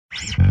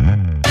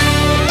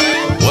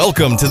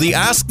Welcome to the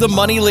Ask the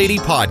Money Lady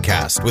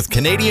podcast with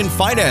Canadian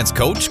finance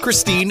coach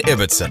Christine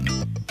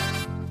Ibbotson.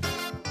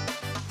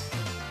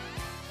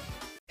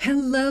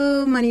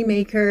 Hello,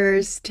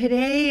 moneymakers.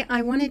 Today,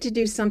 I wanted to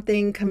do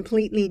something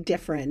completely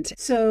different.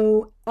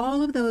 So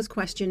all of those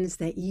questions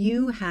that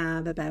you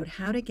have about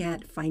how to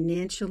get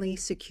financially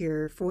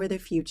secure for the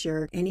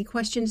future, any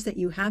questions that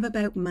you have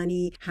about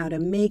money, how to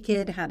make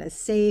it, how to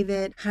save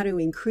it, how to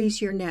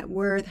increase your net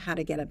worth, how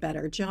to get a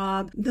better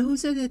job,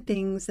 those are the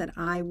things that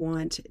I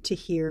want to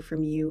hear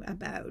from you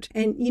about.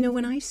 And you know,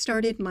 when I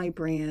started my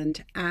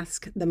brand,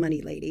 Ask the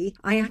Money Lady,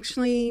 I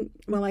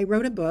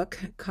wrote a book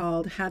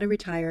called How to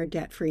Retire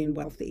Debt-Free and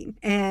Wealthy.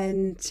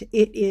 And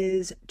it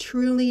is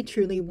truly,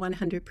 truly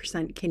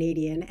 100%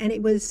 Canadian. And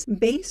it was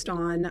based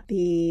on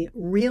the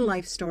real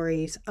life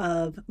stories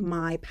of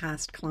my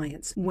past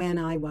clients when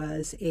I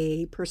was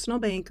a personal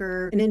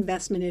banker, an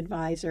investment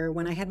advisor,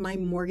 when I had my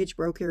mortgage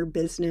broker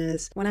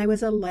business, when I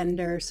was a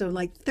lender, so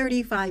like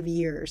 35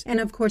 years. And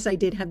of course, I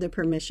did have the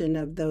permission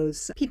of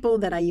those people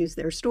that I used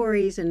their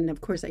stories. And of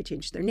course, I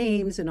changed their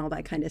names and all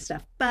that kind of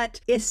stuff.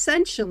 But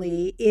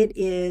essentially, it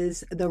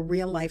is the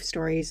real life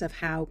stories of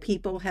how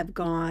people have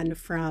gone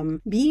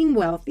from being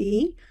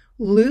wealthy,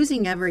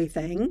 losing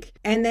everything,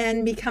 and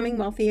then becoming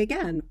wealthy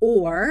again,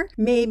 or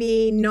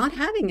maybe not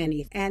having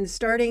any and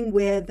starting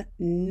with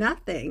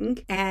nothing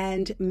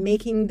and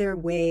making their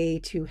way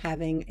to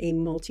having a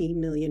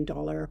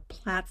multi-million-dollar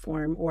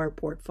platform or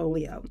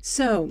portfolio.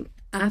 So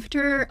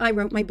after I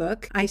wrote my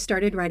book, I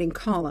started writing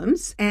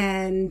columns,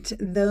 and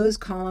those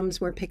columns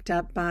were picked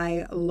up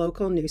by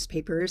local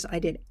newspapers. I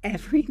did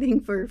everything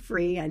for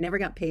free. I never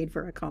got paid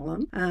for a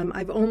column.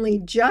 I've only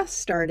just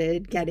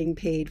started getting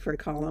paid for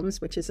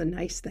columns, which is a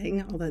nice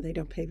thing, although they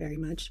don't pay very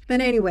much.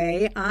 But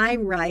anyway, I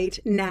write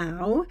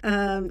now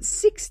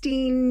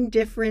 16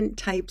 different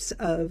types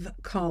of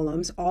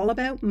columns, all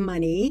about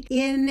money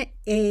in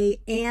a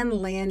Ann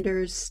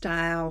Landers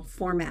style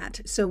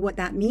format. So what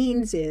that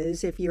means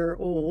is if you're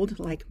old,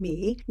 like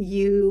me,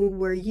 you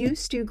were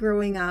used to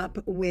growing up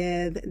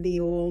with the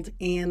old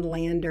Ann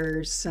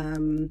Landers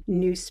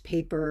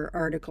newspaper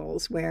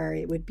articles where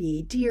it would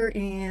be, "Dear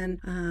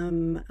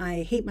Ann,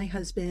 I hate my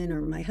husband,"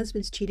 or "My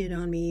husband's cheated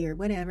on me," or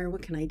whatever.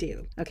 What can I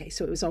do? Okay,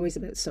 so it was always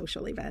about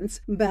social events,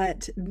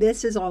 but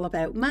this is all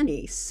about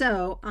money.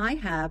 So I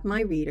have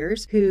my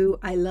readers who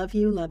I love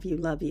you, love you,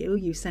 love you.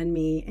 You send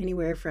me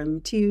anywhere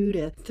from 2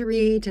 to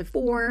 3 to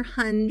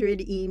 400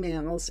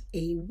 emails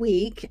a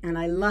week, and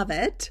I love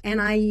it.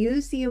 And I use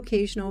the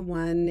occasional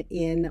one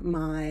in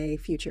my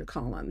future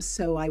columns.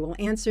 So I will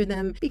answer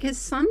them because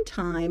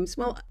sometimes,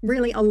 well,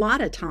 really a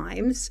lot of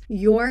times,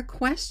 your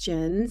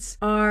questions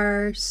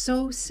are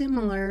so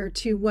similar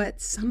to what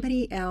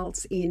somebody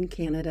else in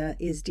Canada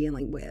is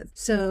dealing with.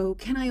 So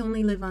can I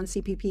only live on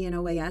CPP and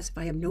OAS if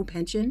I have no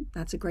pension?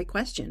 That's a great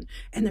question.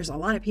 And there's a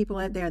lot of people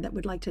out there that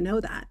would like to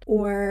know that.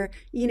 Or,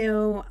 you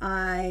know,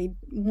 I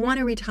want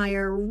to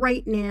retire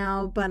right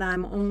now, but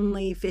I'm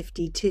only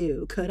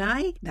 52. Could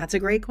I? That's a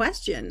great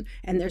question.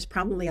 And there's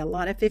probably a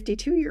lot of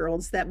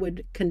 52-year-olds that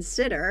would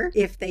consider,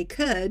 if they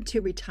could,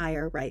 to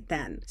retire right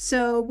then.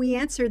 So we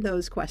answered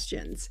those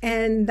questions.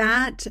 And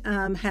that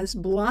has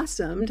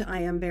blossomed.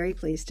 I am very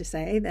pleased to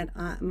say that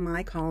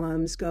my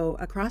columns go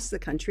across the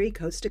country,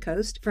 coast to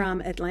coast, from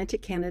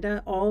Atlantic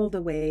Canada all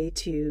the way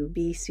to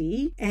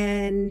BC.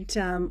 And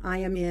I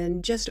am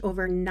in just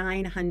over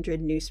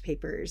 900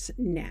 newspapers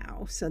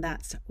now. So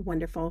that's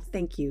wonderful.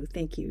 Thank you.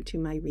 Thank you to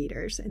my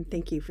readers. And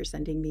thank you for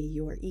sending me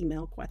your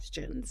email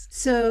questions.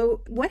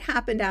 So what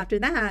happened after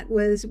that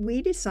was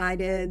we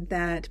decided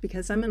that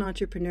because I'm an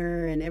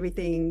entrepreneur and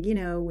everything, you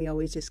know, we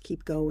always just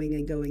keep going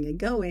and going and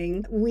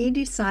going. We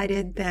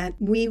decided that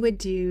we would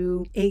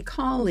do a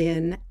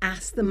call-in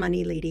Ask the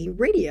Money Lady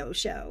radio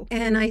show.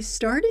 And I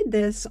started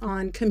this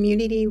on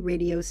community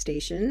radio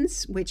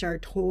stations, which are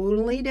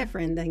totally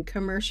different than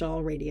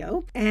commercial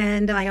radio.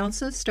 And I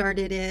also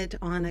started it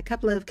on a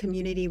couple of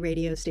community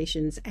radio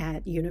stations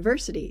at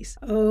universities.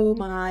 Oh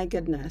my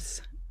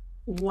goodness.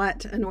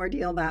 What an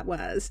ordeal that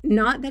was.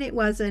 Not that it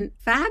wasn't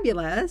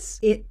fabulous.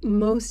 It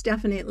most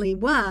definitely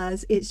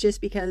was. It's just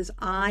because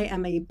I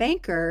am a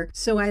banker,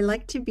 so I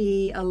like to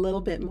be a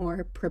little bit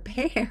more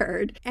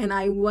prepared. And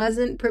I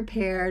wasn't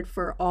prepared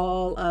for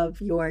all of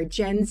your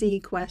Gen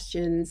Z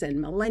questions and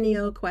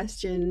millennial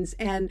questions.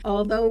 And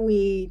although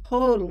we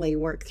totally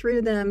worked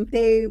through them,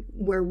 they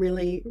were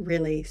really,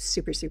 really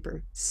super,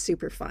 super,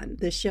 super fun.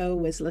 The show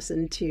was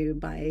listened to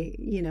by,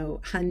 you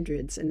know,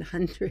 hundreds and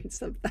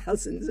hundreds of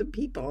thousands of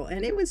people.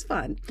 And it was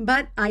fun.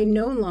 But I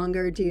no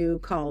longer do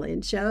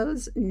call-in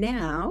shows.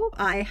 Now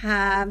I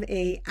have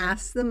a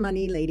Ask the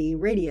Money Lady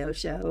radio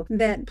show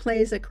that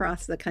plays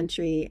across the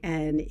country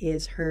and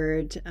is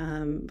heard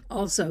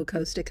also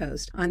coast to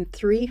coast on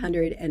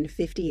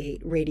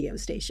 358 radio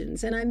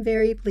stations. And I'm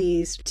very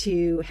pleased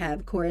to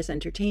have Chorus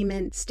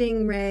Entertainment,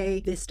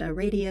 Stingray, Vista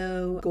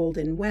Radio,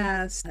 Golden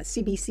West,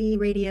 CBC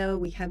Radio.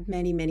 We have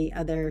many, many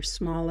other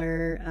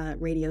smaller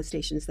radio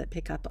stations that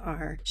pick up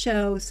our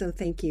show. So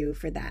thank you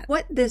for that.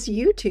 What this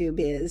YouTube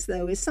is,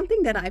 though, is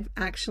something that I've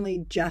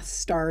actually just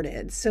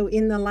started. So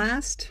in the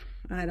last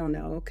I don't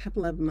know, a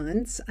couple of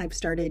months, I've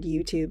started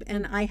YouTube,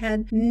 and I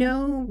had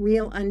no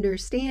real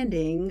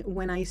understanding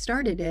when I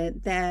started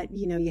it that,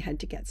 you had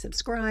to get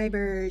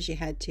subscribers, you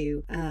had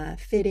to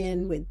fit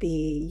in with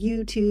the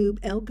YouTube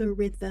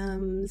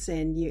algorithms,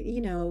 and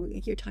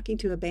you're talking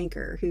to a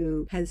banker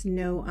who has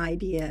no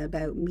idea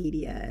about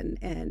media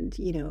and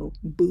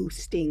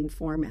boosting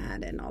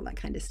format and all that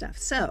kind of stuff.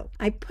 So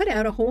I put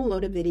out a whole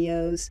load of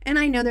videos, and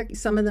I know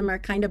some of them are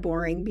kind of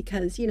boring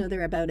because,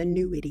 they're about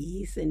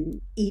annuities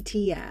and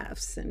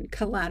ETFs and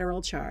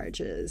collateral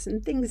charges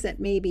and things that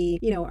maybe,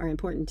 are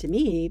important to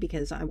me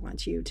because I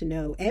want you to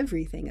know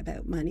everything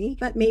about money,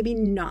 but maybe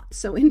not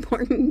so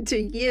important to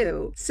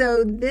you.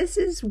 So this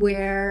is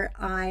where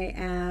I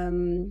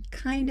am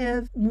kind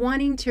of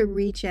wanting to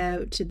reach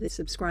out to the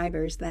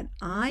subscribers that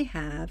I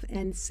have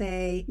and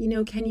say,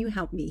 can you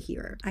help me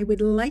here? I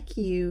would like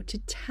you to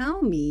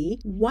tell me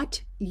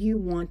what you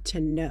want to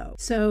know.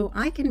 So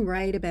I can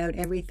write about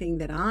everything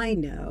that I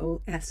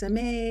know,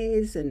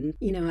 SMAs, and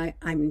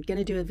I'm going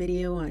to do a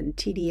video on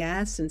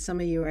TDS, and some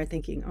of you are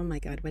thinking, oh my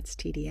God, what's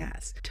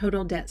TDS?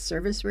 Total debt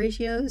service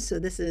ratios. So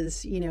this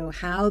is,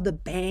 how the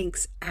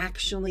banks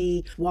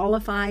actually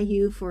qualify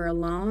you for a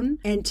loan.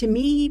 And to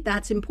me,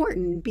 that's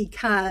important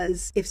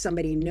because if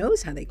somebody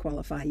knows how they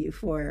qualify you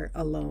for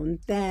a loan,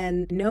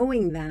 then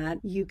knowing that,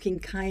 you can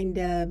kind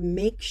of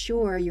make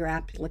sure your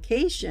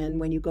application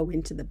when you go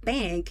into the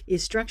bank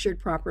is structured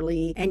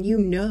properly and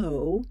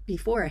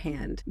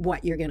beforehand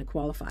what you're going to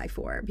qualify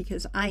for,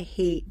 because I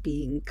hate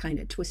being kind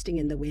of twisting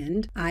in the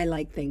wind. I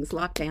like things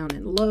locked down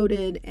and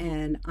loaded,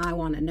 and I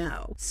want to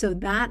know. So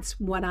that's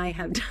what I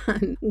have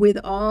done with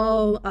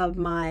all of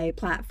my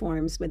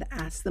platforms, with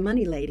Ask the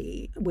Money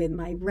Lady, with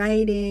my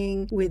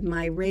writing, with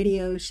my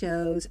radio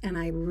shows, and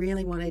I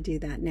really want to do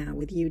that now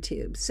with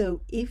YouTube.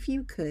 So if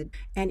you could,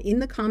 and in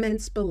the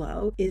comments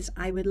below,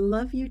 I would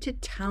love you to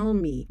tell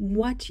me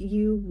what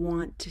you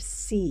want to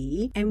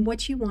see and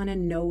what you want to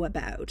know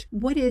about.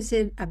 What is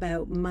it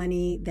about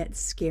money that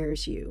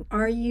scares you?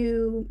 Are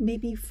you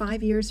maybe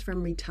 5 years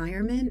from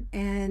retirement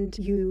and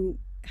you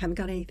haven't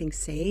got anything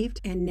saved,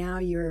 and now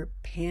you're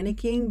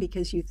panicking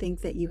because you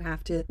think that you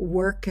have to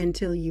work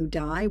until you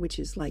die, which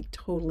is like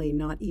totally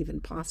not even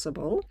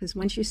possible. Because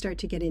once you start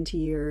to get into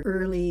your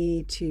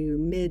early to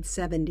mid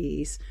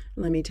 70s,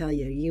 let me tell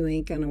you, you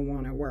ain't gonna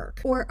want to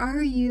work. Or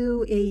are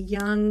you a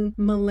young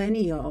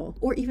millennial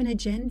or even a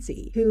Gen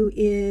Z who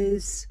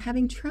is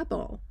having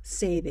trouble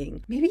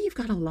saving? Maybe you've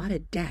got a lot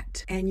of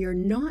debt and you're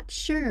not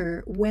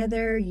sure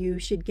whether you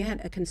should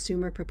get a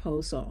consumer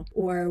proposal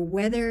or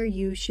whether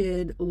you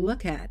should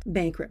look at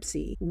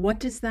bankruptcy. What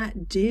does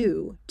that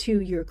do to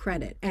your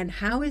credit? And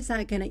how is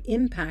that going to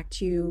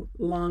impact you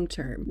long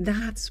term?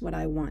 That's what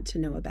I want to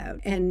know about.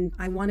 And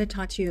I want to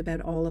talk to you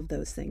about all of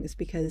those things,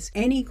 because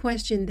any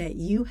question that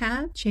you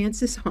have,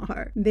 chances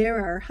are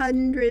there are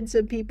hundreds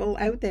of people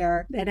out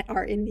there that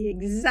are in the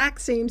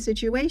exact same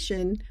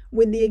situation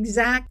with the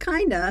exact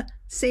kind of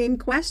same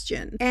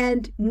question.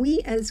 And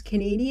we as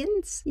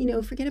Canadians,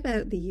 forget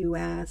about the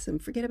US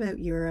and forget about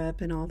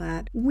Europe and all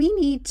that. We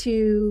need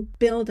to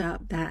build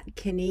up that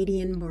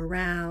Canadian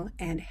morale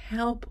and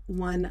help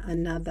one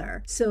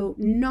another. So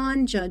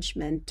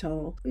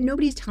non-judgmental.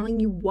 Nobody's telling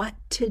you what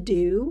to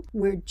do.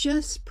 We're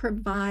just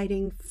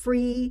providing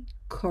free,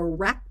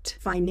 correct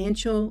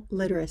financial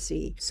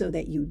literacy so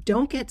that you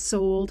don't get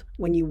sold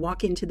when you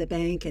walk into the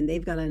bank and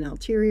they've got an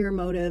ulterior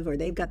motive, or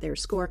they've got their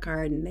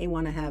scorecard and they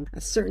want to have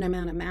a certain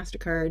amount of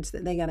MasterCards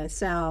that they got to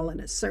sell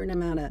and a certain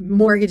amount of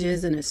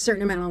mortgages and a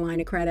certain amount of line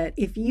of credit.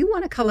 If you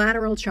want a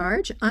collateral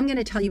charge, I'm going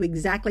to tell you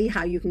exactly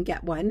how you can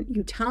get one.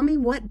 You tell me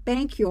what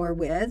bank you're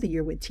with.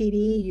 You're with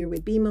TD, you're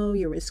with BMO,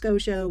 you're with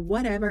Scotia,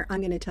 whatever.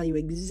 I'm going to tell you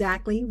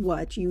exactly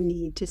what you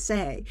need to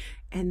say.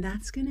 And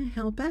that's going to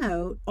help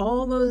out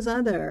all those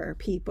other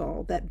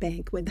people that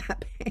bank with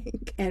that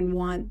bank and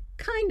want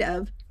kind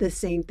of the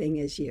same thing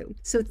as you.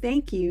 So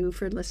thank you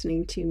for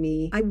listening to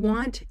me. I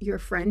want your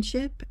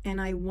friendship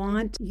and I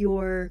want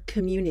your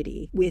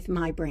community with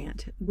my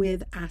brand,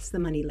 with Ask the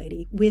Money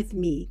Lady, with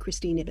me,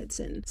 Christine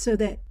Ibbitson, so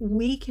that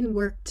we can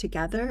work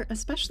together,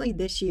 especially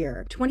this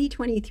year.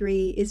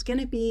 2023 is going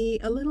to be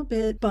a little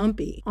bit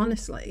bumpy,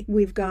 honestly.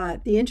 We've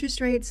got the interest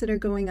rates that are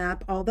going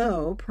up,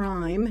 although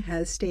Prime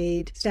has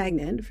stayed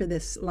stagnant for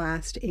this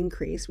last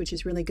increase, which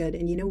is really good.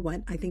 And you know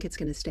what? I think it's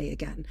going to stay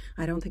again.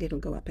 I don't think it'll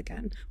go up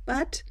again.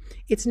 But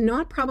it's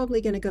not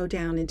probably going to go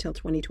down until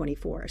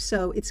 2024.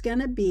 So it's going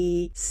to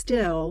be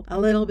still a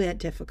little bit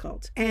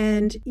difficult.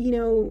 And,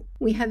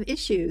 we have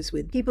issues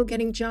with people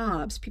getting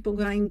jobs, people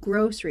buying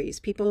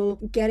groceries, people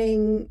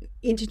getting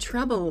into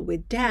trouble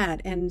with debt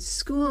and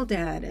school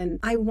debt. And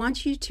I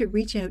want you to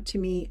reach out to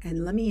me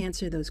and let me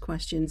answer those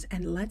questions,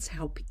 and let's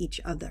help each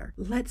other.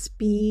 Let's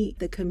be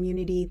the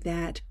community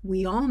that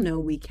we all know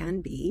we can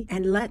be,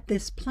 and let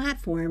this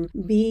platform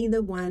be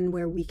the one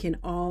where we can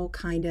all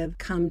kind of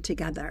come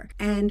together.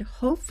 And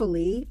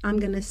hopefully I'm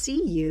going to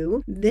see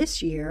you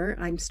this year.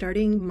 I'm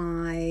starting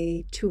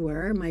my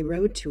tour, my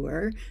road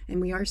tour, and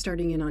we are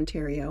starting in Ontario.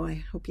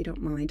 I hope you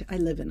don't mind. I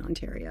live in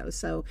Ontario,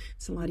 so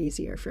it's a lot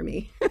easier for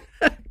me.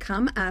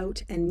 come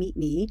out and meet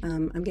me.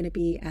 I'm going to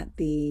be at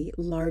the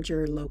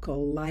larger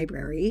local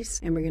libraries,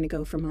 and we're going to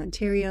go from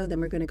Ontario,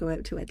 then we're going to go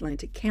out to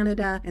Atlantic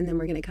Canada, and then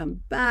we're going to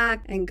come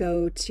back and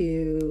go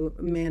to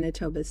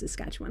Manitoba,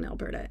 Saskatchewan,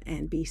 Alberta,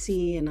 and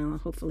BC, and I'll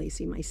hopefully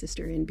see my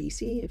sister in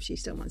BC if she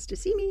still wants to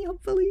see me,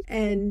 hopefully,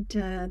 and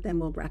then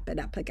we'll wrap it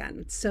up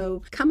again.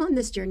 So come on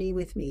this journey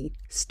with me.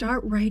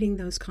 Start writing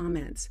those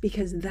comments,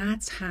 because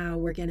that's how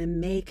we're going to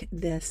make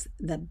this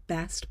the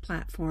best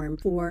platform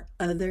for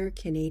other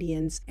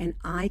Canadians, and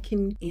I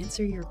can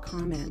answer your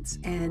comments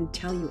and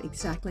tell you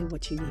exactly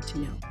what you need to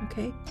know.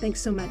 Okay?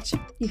 Thanks so much.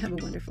 You have a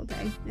wonderful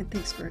day, and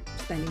thanks for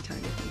spending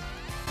time with me.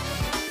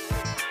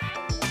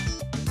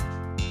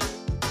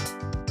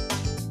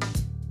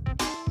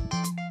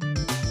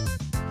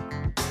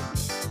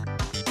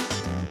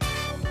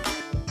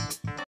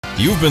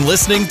 You've been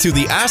listening to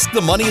the Ask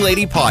the Money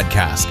Lady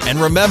podcast. And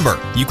remember,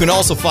 you can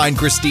also find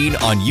Christine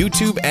on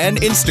YouTube and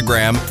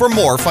Instagram for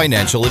more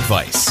financial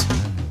advice.